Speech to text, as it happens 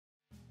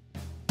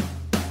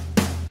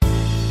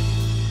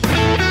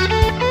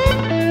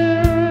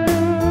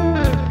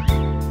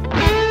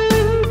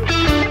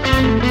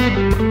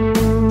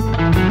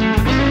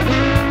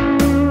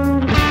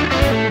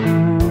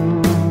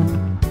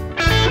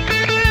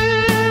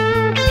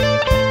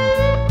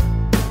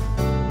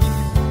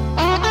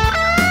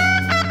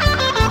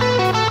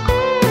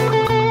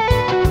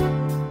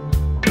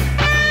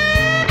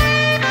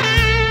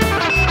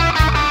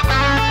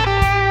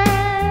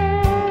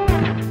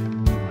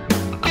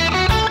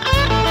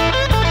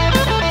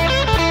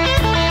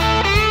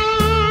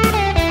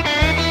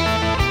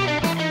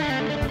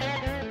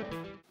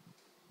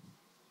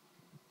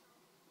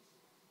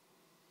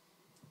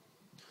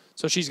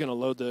So she's going to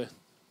load the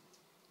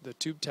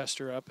tube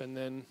tester up and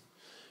then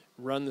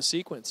run the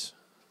sequence.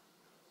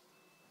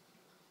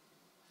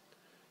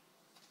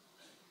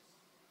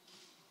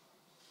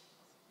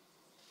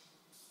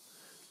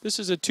 This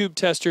is a tube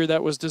tester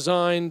that was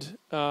designed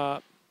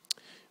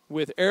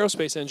with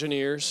aerospace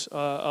engineers,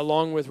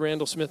 along with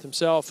Randall Smith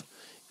himself.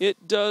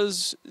 It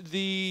does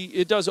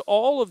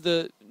all of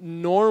the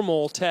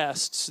normal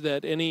tests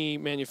that any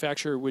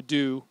manufacturer would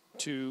do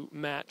to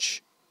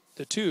match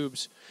the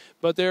tubes,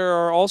 but there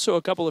are also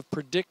a couple of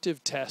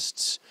predictive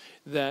tests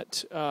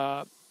that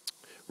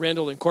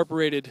Randall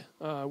incorporated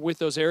with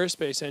those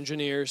aerospace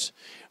engineers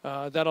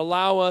that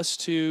allow us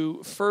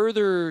to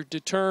further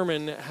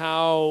determine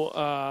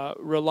how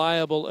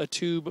reliable a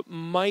tube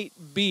might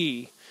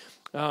be.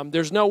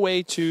 There's no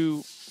way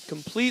to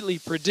completely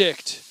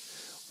predict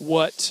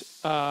what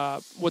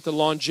the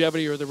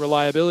longevity or the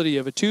reliability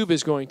of a tube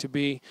is going to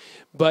be,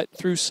 but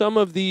through some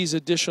of these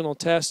additional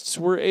tests,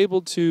 we're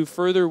able to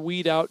further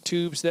weed out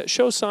tubes that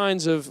show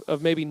signs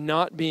of maybe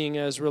not being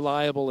as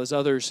reliable as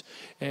others,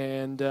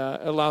 and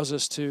allows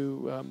us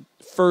to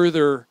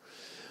further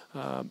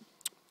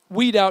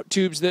weed out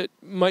tubes that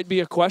might be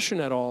a question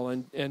at all,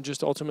 and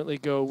just ultimately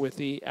go with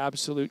the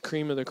absolute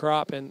cream of the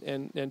crop,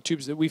 and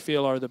tubes that we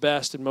feel are the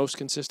best and most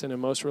consistent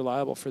and most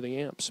reliable for the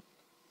amps.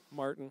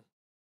 Martin.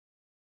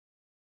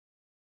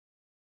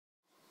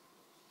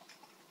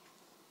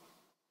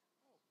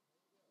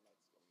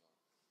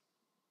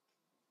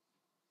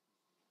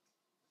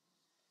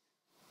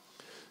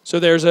 So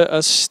there's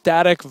a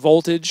static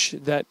voltage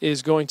that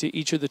is going to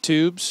each of the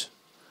tubes,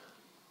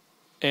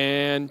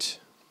 and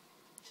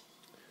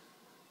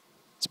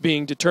it's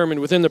being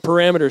determined within the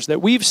parameters that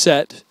we've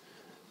set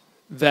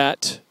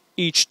that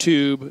each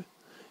tube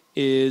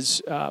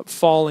is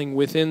falling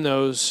within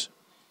those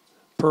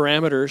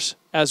parameters,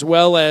 as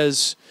well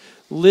as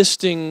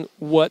listing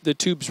what the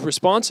tube's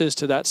response is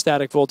to that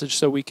static voltage,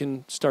 so we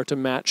can start to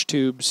match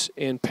tubes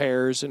in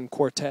pairs and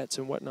quartets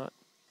and whatnot.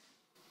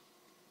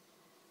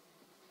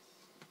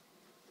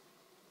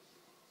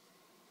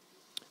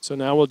 So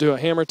now we'll do a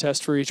hammer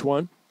test for each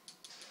one.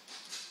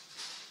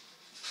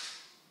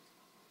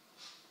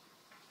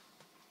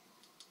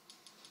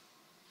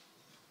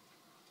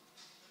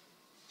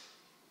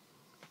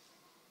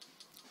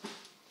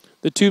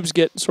 The tubes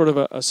get sort of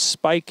a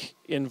spike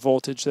in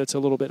voltage that's a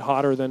little bit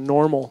hotter than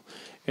normal,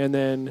 and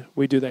then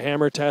we do the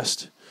hammer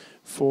test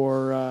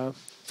for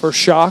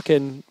shock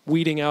and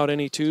weeding out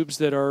any tubes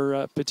that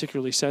are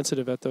particularly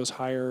sensitive at those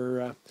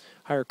higher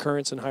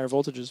currents and higher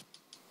voltages.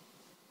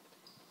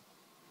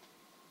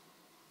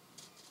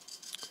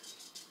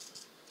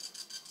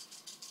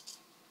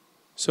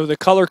 So the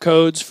color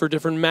codes for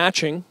different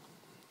matching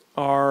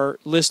are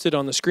listed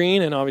on the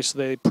screen, and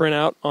obviously they print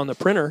out on the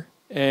printer,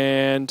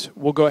 and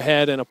we'll go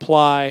ahead and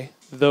apply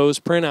those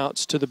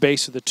printouts to the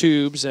base of the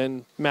tubes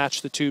and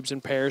match the tubes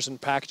in pairs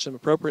and package them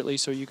appropriately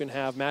so you can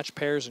have matched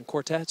pairs and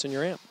quartets in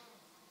your amp.